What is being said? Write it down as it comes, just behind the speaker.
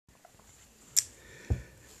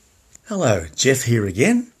Hello, Jeff here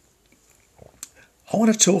again. I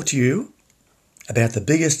want to talk to you about the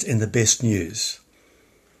biggest and the best news.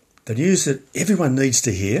 The news that everyone needs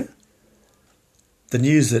to hear, the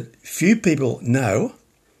news that few people know,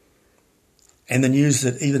 and the news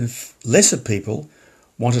that even lesser people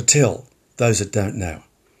want to tell those that don't know.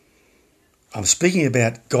 I'm speaking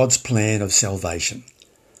about God's plan of salvation.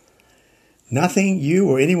 Nothing you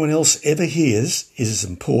or anyone else ever hears is as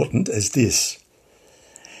important as this.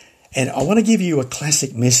 And I want to give you a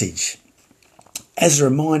classic message as a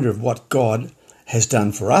reminder of what God has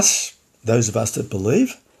done for us, those of us that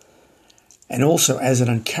believe, and also as an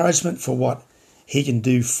encouragement for what he can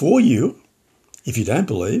do for you if you don't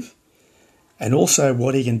believe, and also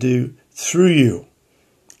what he can do through you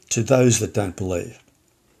to those that don't believe.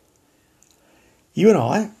 You and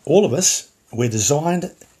I, all of us, we're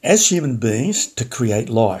designed as human beings to create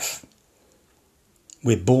life.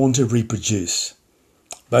 We're born to reproduce,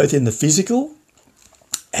 both in the physical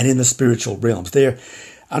and in the spiritual realms.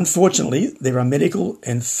 Unfortunately, there are medical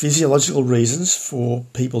and physiological reasons for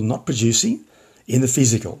people not producing in the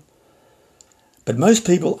physical. But most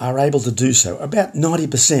people are able to do so, about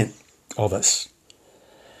 90% of us.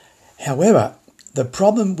 However, the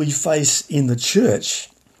problem we face in the church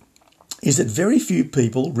is that very few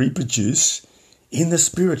people reproduce in the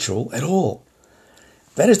spiritual at all.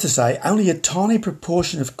 That is to say, only a tiny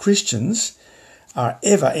proportion of Christians are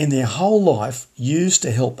ever in their whole life used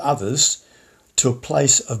to help others to a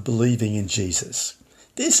place of believing in Jesus.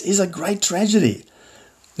 This is a great tragedy,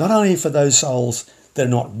 not only for those souls that are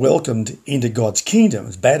not welcomed into God's kingdom,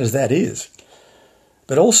 as bad as that is,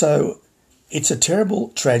 but also it's a terrible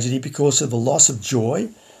tragedy because of the loss of joy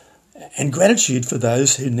and gratitude for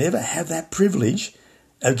those who never have that privilege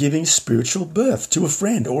of giving spiritual birth to a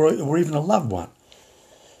friend or even a loved one.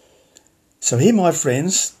 So here, my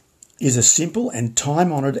friends, is a simple and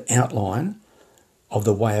time-honoured outline of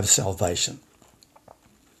the way of salvation.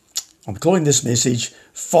 I'm calling this message,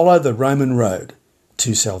 Follow the Roman Road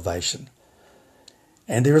to Salvation.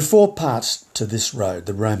 And there are 4 parts to this road,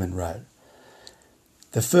 the Roman road.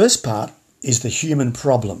 The first part is the human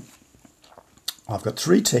problem. I've got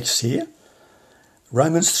 3 texts here,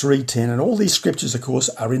 Romans 3:10, and all these scriptures, of course,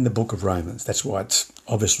 are in the book of Romans. That's why it's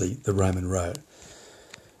obviously the Roman road.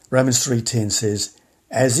 Romans 3:10 says,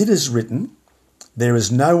 "As it is written, there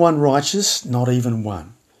is no one righteous, not even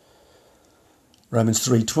one." Romans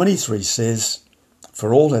 3:23 says,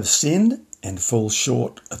 "For all have sinned and fall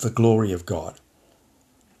short of the glory of God."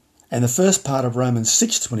 And the first part of Romans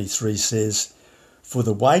 6:23 says, "For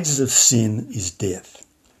the wages of sin is death."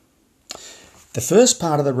 The first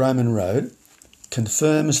part of the Roman road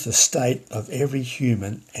confirms the state of every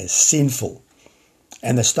human as sinful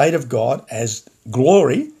and the state of God as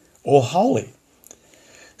glory or holy.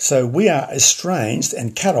 So we are estranged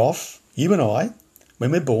and cut off, you and I, when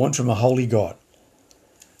we're born, from a holy God.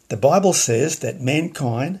 The Bible says that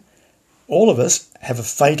mankind, all of us, have a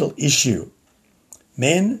fatal issue.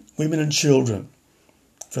 Men, women and children,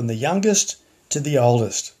 from the youngest to the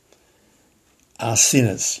oldest, are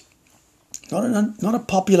sinners. Not a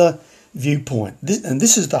popular viewpoint.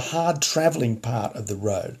 This is the hard travelling part of the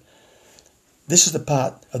road. This is the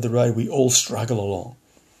part of the road we all struggle along,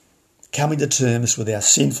 coming to terms with our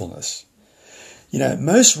sinfulness. You know,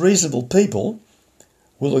 most reasonable people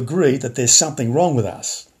will agree that there's something wrong with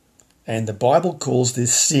us, and the Bible calls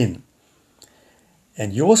this sin.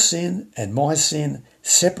 And your sin and my sin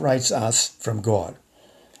separates us from God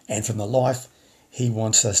and from the life he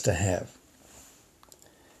wants us to have.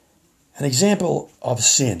 An example of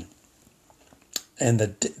sin and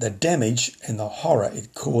the damage and the horror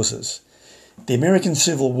it causes. The American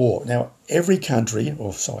Civil War. Now, every country,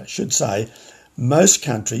 I should say, most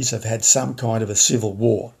countries have had some kind of a civil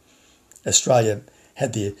war. Australia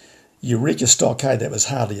had the Eureka Stockade, that was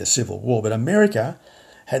hardly a civil war, but America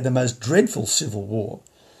had the most dreadful civil war.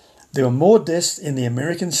 There were more deaths in the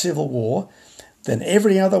American Civil War than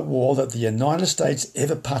every other war that the United States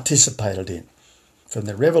ever participated in. From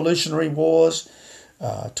the Revolutionary Wars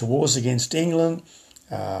to wars against England,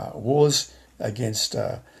 wars against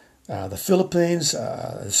the Philippines,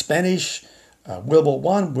 the Spanish, World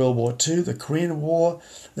War I, World War II, the Korean War,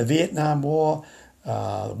 the Vietnam War,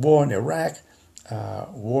 war in Iraq,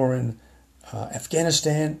 war in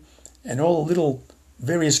Afghanistan, and all the little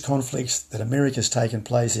various conflicts that America's taken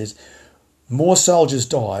place is more soldiers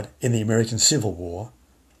died in the American Civil War,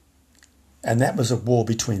 and that was a war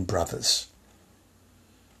between brothers.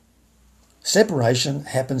 Separation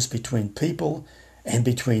happens between people and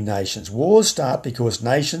between nations. Wars start because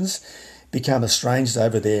nations become estranged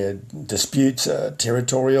over their disputes,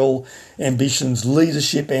 territorial ambitions,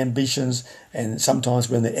 leadership ambitions, and sometimes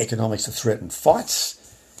when their economics are threatened. Fights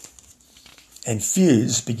and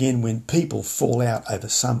feuds begin when people fall out over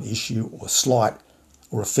some issue or slight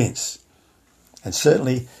or offence. And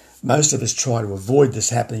certainly most of us try to avoid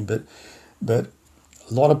this happening, but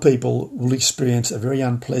a lot of people will experience a very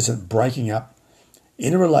unpleasant breaking up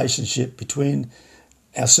in a relationship between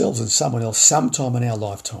ourselves and someone else sometime in our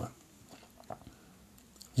lifetime.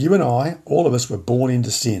 You and I, all of us, were born into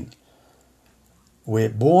sin. We're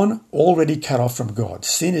born already cut off from God.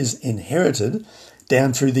 Sin is inherited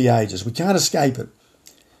down through the ages. We can't escape it.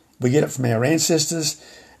 We get it from our ancestors,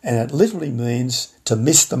 and it literally means to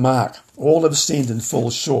miss the mark. All have sinned and fall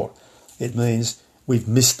short. It means we've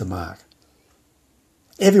missed the mark.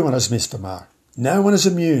 Everyone has missed the mark. No one is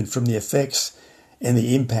immune from the effects and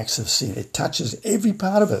the impacts of sin. It touches every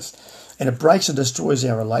part of us, and it breaks and destroys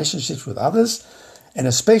our relationships with others, and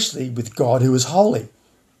especially with God, who is holy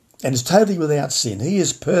and is totally without sin. He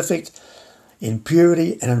is perfect in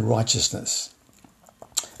purity and in righteousness.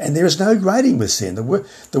 And there is no grading with sin.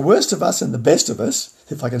 The worst of us and the best of us,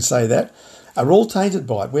 if I can say that, are all tainted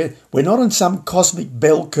by it. We're not on some cosmic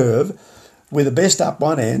bell curve with the best up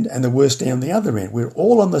one end and the worst down the other end. We're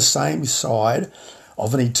all on the same side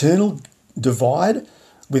of an eternal divide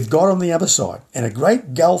with God on the other side, and a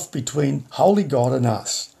great gulf between holy God and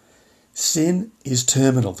us. Sin is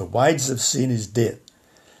terminal. The wages of sin is death.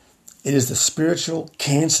 It is the spiritual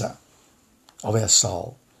cancer of our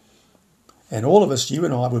soul. And all of us, you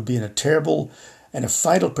and I, would be in a terrible and a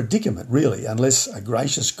fatal predicament, really, unless a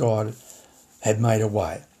gracious God had made a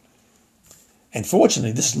way. And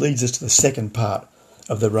fortunately, this leads us to the second part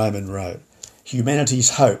of the Roman road.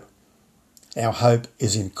 Humanity's hope. Our hope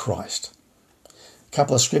is in Christ. A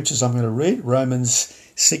couple of scriptures I'm going to read. Romans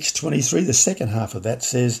 6:23, the second half of that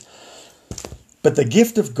says, "But the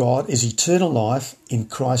gift of God is eternal life in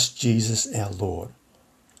Christ Jesus our Lord."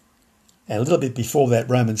 And a little bit before that,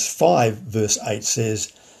 Romans 5 verse 8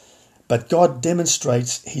 says, "But God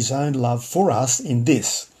demonstrates his own love for us in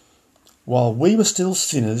this: while we were still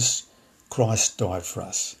sinners, Christ died for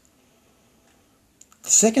us." The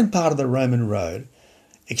second part of the Roman road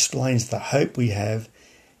explains the hope we have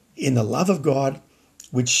in the love of God,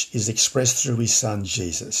 which is expressed through his Son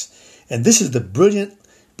Jesus. And this is the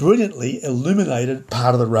brilliantly illuminated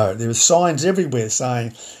part of the road. There are signs everywhere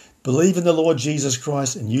saying, "Believe in the Lord Jesus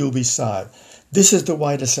Christ and you'll be saved." This is the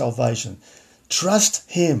way to salvation. Trust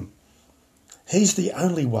him. He's the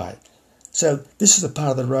only way. So this is the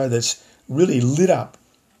part of the road that's really lit up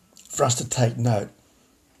for us to take note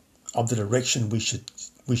of the direction we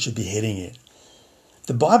should be heading in.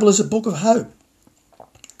 The Bible is a book of hope.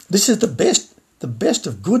 This is the best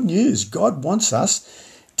of good news. God wants us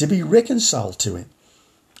to be reconciled to him,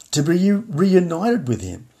 to be reunited with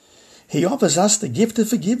him. He offers us the gift of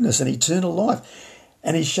forgiveness and eternal life.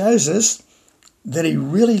 And he shows us that he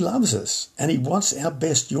really loves us and he wants our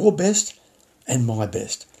best, your best and my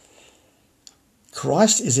best.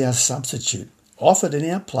 Christ is our substitute, offered in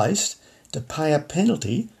our place to pay a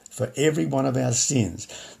penalty for every one of our sins.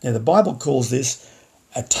 Now, the Bible calls this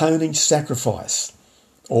atoning sacrifice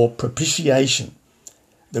or propitiation,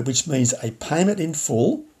 which means a payment in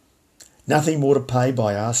full, nothing more to pay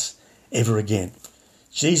by us ever again.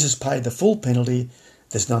 Jesus paid the full penalty.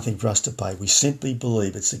 There's nothing for us to pay. We simply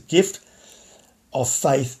believe. It's a gift of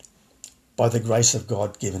faith by the grace of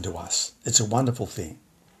God given to us. It's a wonderful thing.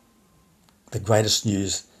 The greatest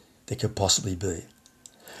news there could possibly be.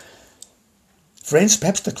 Friends,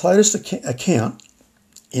 perhaps the closest account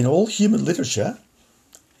in all human literature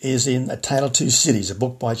is in A Tale of Two Cities, a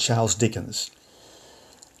book by Charles Dickens,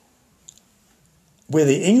 where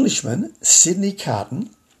the Englishman Sidney Carton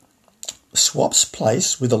swaps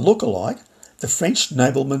place with a lookalike, the French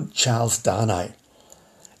nobleman Charles Darnay.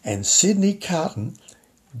 And Sidney Carton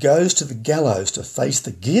goes to the gallows to face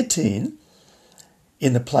the guillotine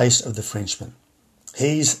in the place of the Frenchman.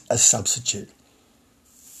 He's a substitute.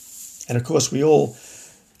 And of course, we all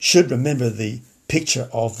should remember the picture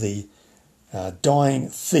of the dying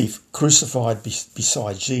thief crucified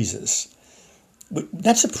beside Jesus.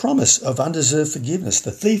 That's a promise of undeserved forgiveness.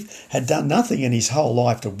 The thief had done nothing in his whole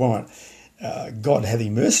life to warrant God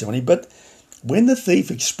having mercy on him. But when the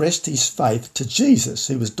thief expressed his faith to Jesus,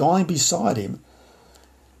 who was dying beside him,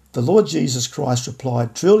 the Lord Jesus Christ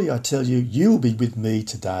replied, "Truly I tell you, you will be with me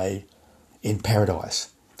today in paradise."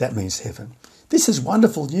 That means heaven. This is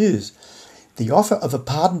wonderful news. The offer of a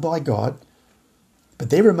pardon by God, but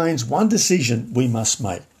there remains one decision we must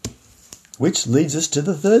make, which leads us to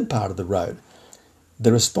the third part of the road,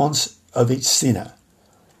 the response of each sinner.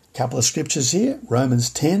 A couple of scriptures here, Romans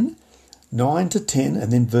 10, 9 to 10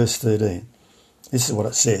 and then verse 13. This is what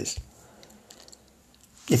it says.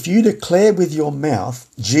 If you declare with your mouth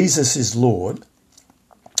Jesus is Lord,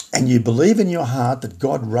 and you believe in your heart that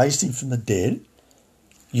God raised him from the dead,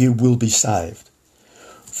 you will be saved.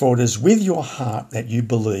 For it is with your heart that you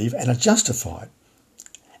believe and are justified,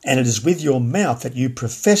 and it is with your mouth that you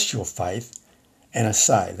profess your faith and are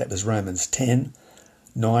saved. That was Romans 10,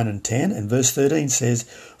 9 and 10. And verse 13 says,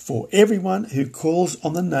 for everyone who calls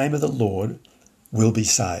on the name of the Lord will be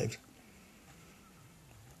saved.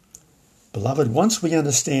 Beloved, once we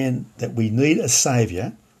understand that we need a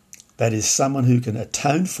saviour, that is someone who can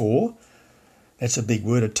atone for, that's a big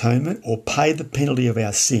word, atonement, or pay the penalty of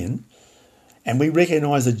our sin, and we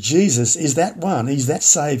recognise that Jesus is that one, he's that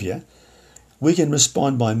saviour, we can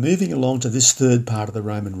respond by moving along to this third part of the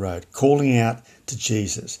Roman road, calling out to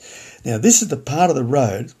Jesus. Now, this is the part of the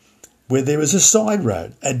road where there is a side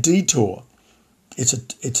road, a detour.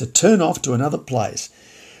 It's a turn off to another place.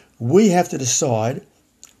 We have to decide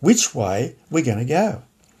which way we're going to go.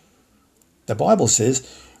 The Bible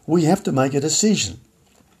says we have to make a decision.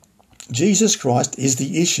 Jesus Christ is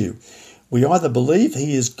the issue. We either believe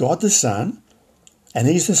he is God the Son, and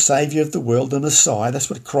he's the Saviour of the world, the Messiah. That's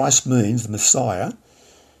what Christ means, the Messiah.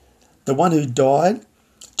 The one who died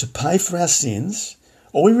to pay for our sins,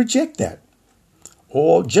 or we reject that.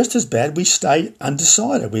 Or just as bad, we stay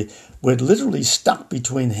undecided. We're literally stuck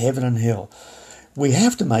between heaven and hell. We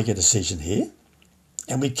have to make a decision here,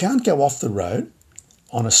 and we can't go off the road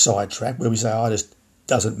on a sidetrack where we say, oh, it just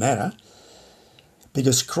doesn't matter,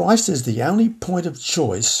 because Christ is the only point of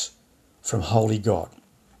choice from holy God.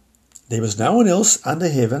 There is no one else under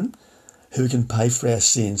heaven who can pay for our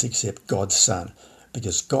sins except God's Son,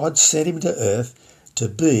 because God sent him to earth to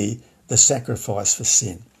be the sacrifice for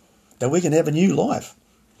sin, that we can have a new life.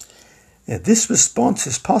 Now, this response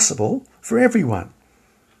is possible for everyone.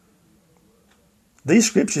 These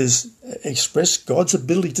scriptures express God's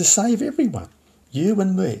ability to save everyone, you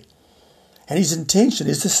and me. And his intention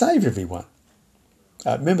is to save everyone.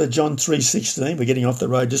 Remember John 3:16, we're getting off the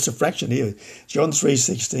road just a fraction here. John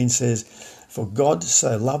 3:16 says, for God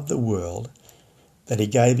so loved the world that he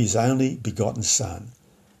gave his only begotten Son,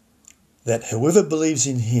 that whoever believes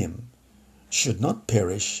in him should not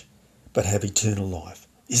perish but have eternal life.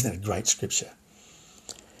 Isn't that a great scripture?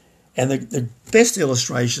 And the best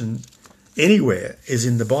illustration anywhere is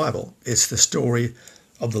in the Bible. It's the story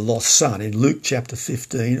of the lost son in Luke chapter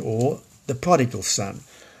 15, or the prodigal son.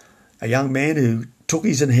 A young man who took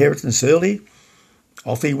his inheritance early,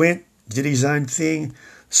 off he went, did his own thing,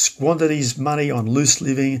 squandered his money on loose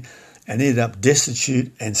living, and ended up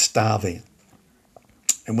destitute and starving.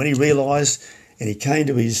 And when he realised and he came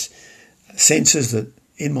to his senses that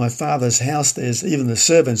in my father's house there's even the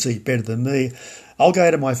servants eat better than me, I'll go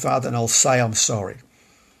to my father and I'll say I'm sorry.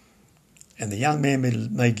 And the young man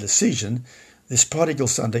made the decision, this prodigal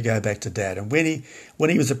son, to go back to dad. And when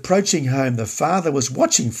he was approaching home, the father was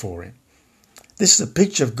watching for him. This is a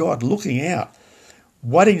picture of God looking out,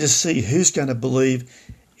 waiting to see who's going to believe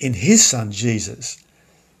in his son Jesus.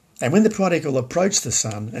 And when the prodigal approached the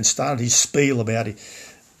son and started his spiel about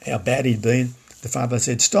how bad he'd been, the father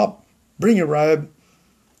said, stop, bring a robe,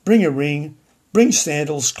 bring a ring, bring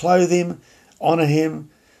sandals, clothe him, honour him.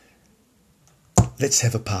 Let's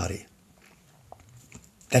have a party.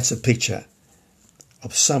 That's a picture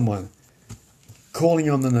of someone calling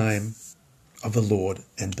on the name of the Lord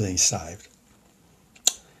and being saved.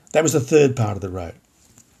 That was the third part of the road.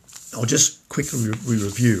 I'll just quickly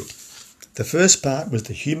review. The first part was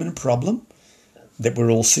the human problem, that we're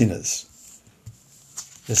all sinners.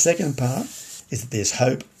 The second part is that there's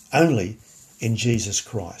hope only in Jesus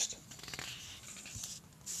Christ.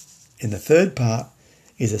 And the third part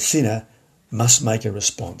is a sinner must make a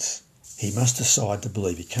response. He must decide to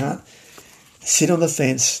believe. He can't sit on the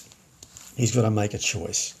fence. He's got to make a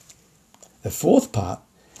choice. The fourth part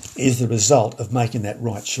is the result of making that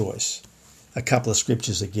right choice. A couple of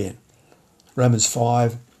scriptures again. Romans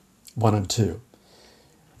 5, 1 and 2.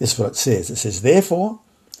 This is what it says. It says, therefore,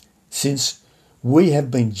 since we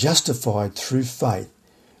have been justified through faith,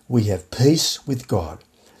 we have peace with God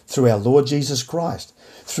through our Lord Jesus Christ,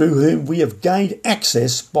 through whom we have gained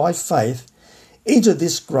access by faith into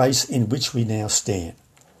this grace in which we now stand.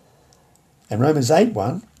 And Romans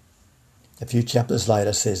 8:1, a few chapters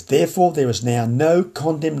later, says, therefore there is now no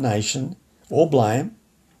condemnation or blame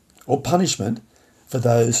or punishment for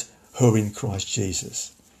those who are in Christ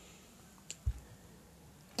Jesus.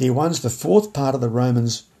 Dear ones, the fourth part of the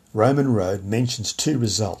Roman road mentions two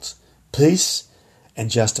results, peace and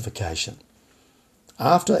justification.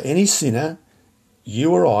 After any sinner,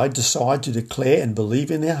 you or I, decide to declare and believe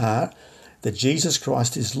in their heart that Jesus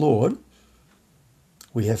Christ is Lord,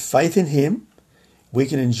 we have faith in him, we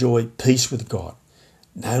can enjoy peace with God,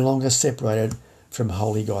 no longer separated from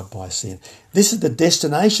holy God by sin. This is the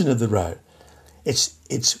destination of the road.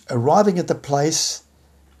 It's arriving at the place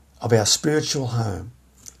of our spiritual home,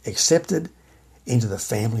 accepted into the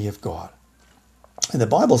family of God. And the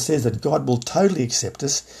Bible says that God will totally accept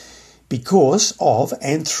us because of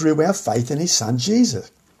and through our faith in his Son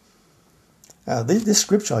Jesus. This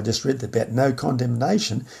scripture I just read about no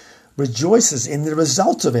condemnation rejoices in the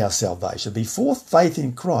result of our salvation. Before faith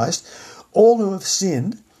in Christ, all who have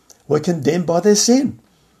sinned were condemned by their sin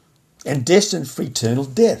and destined for eternal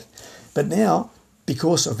death. But now,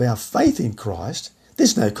 because of our faith in Christ,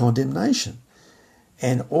 there's no condemnation.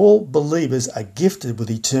 And all believers are gifted with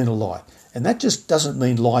eternal life. And that just doesn't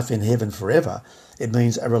mean life in heaven forever. It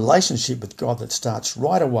means a relationship with God that starts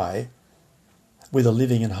right away with a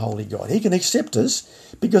living and holy God. He can accept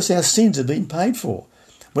us because our sins have been paid for.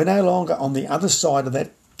 We're no longer on the other side of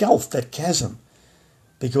that gulf, that chasm,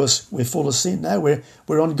 because we're full of sin. No,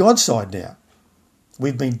 we're on God's side now.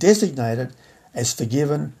 We've been designated as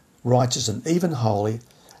forgiven, righteous and even holy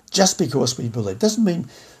just because we believe. Doesn't mean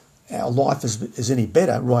our life is any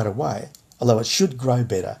better right away, although it should grow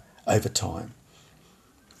better over time.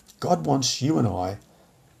 God wants you and I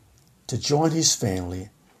to join his family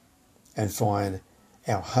and find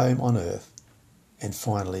our home on earth and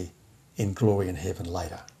finally in glory in heaven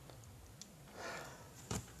later.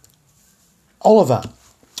 Oliver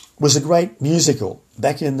was a great musical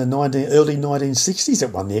back in the early 1960s.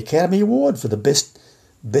 It won the Academy Award for the best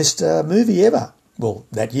movie ever. Well,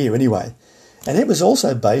 that year anyway. And it was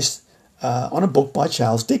also based on a book by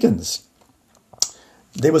Charles Dickens.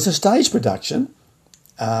 There was a stage production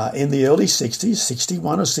in the early 60s,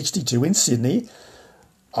 61 or 62 in Sydney.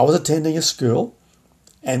 I was attending a school,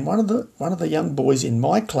 and one of the young boys in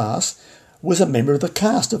my class was a member of the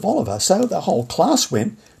cast of Oliver. So the whole class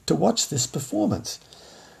went to watch this performance.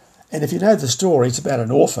 And if you know the story, it's about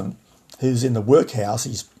an orphan who's in the workhouse.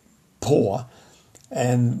 He's poor,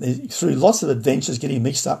 and through lots of adventures getting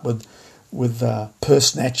mixed up with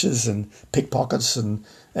purse snatchers and pickpockets and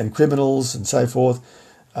criminals and so forth,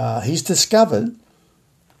 he's discovered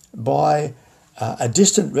by a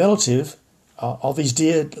distant relative of his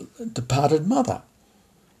dear departed mother.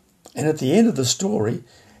 And at the end of the story,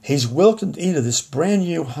 he's welcomed into this brand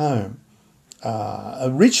new home, a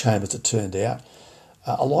rich home as it turned out,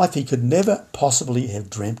 a life he could never possibly have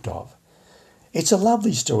dreamt of. It's a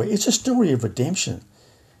lovely story. It's a story of redemption.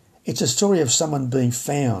 It's a story of someone being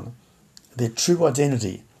found, their true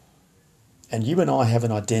identity. And you and I have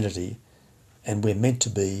an identity, and we're meant to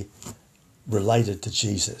be related to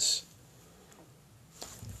Jesus.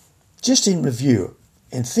 Just in review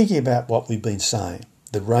and thinking about what we've been saying,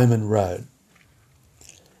 the Roman road.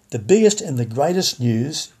 The biggest and the greatest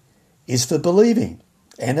news is for believing,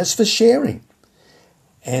 and it's for sharing.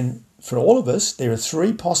 And for all of us, there are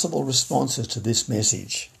three possible responses to this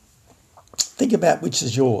message. Think about which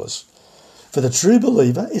is yours. For the true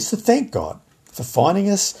believer, it's to thank God for finding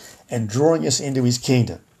us and drawing us into his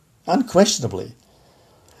kingdom, unquestionably.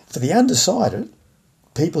 For the undecided,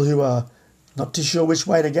 people who are not too sure which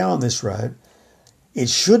way to go on this road, it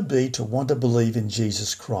should be to want to believe in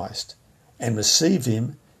Jesus Christ and receive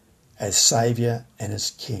him as Saviour and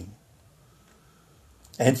as King.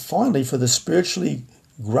 And finally, for the spiritually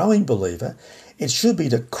growing believer, it should be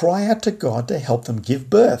to cry out to God to help them give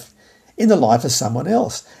birth in the life of someone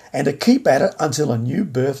else and to keep at it until a new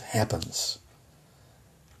birth happens.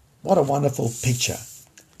 What a wonderful picture,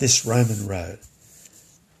 this Roman road,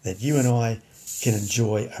 that you and I can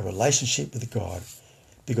enjoy a relationship with God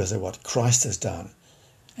because of what Christ has done.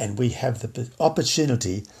 And we have the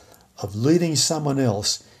opportunity of leading someone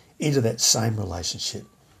else into that same relationship.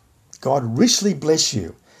 God richly bless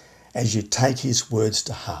you as you take his words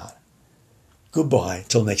to heart. Goodbye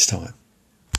till next time.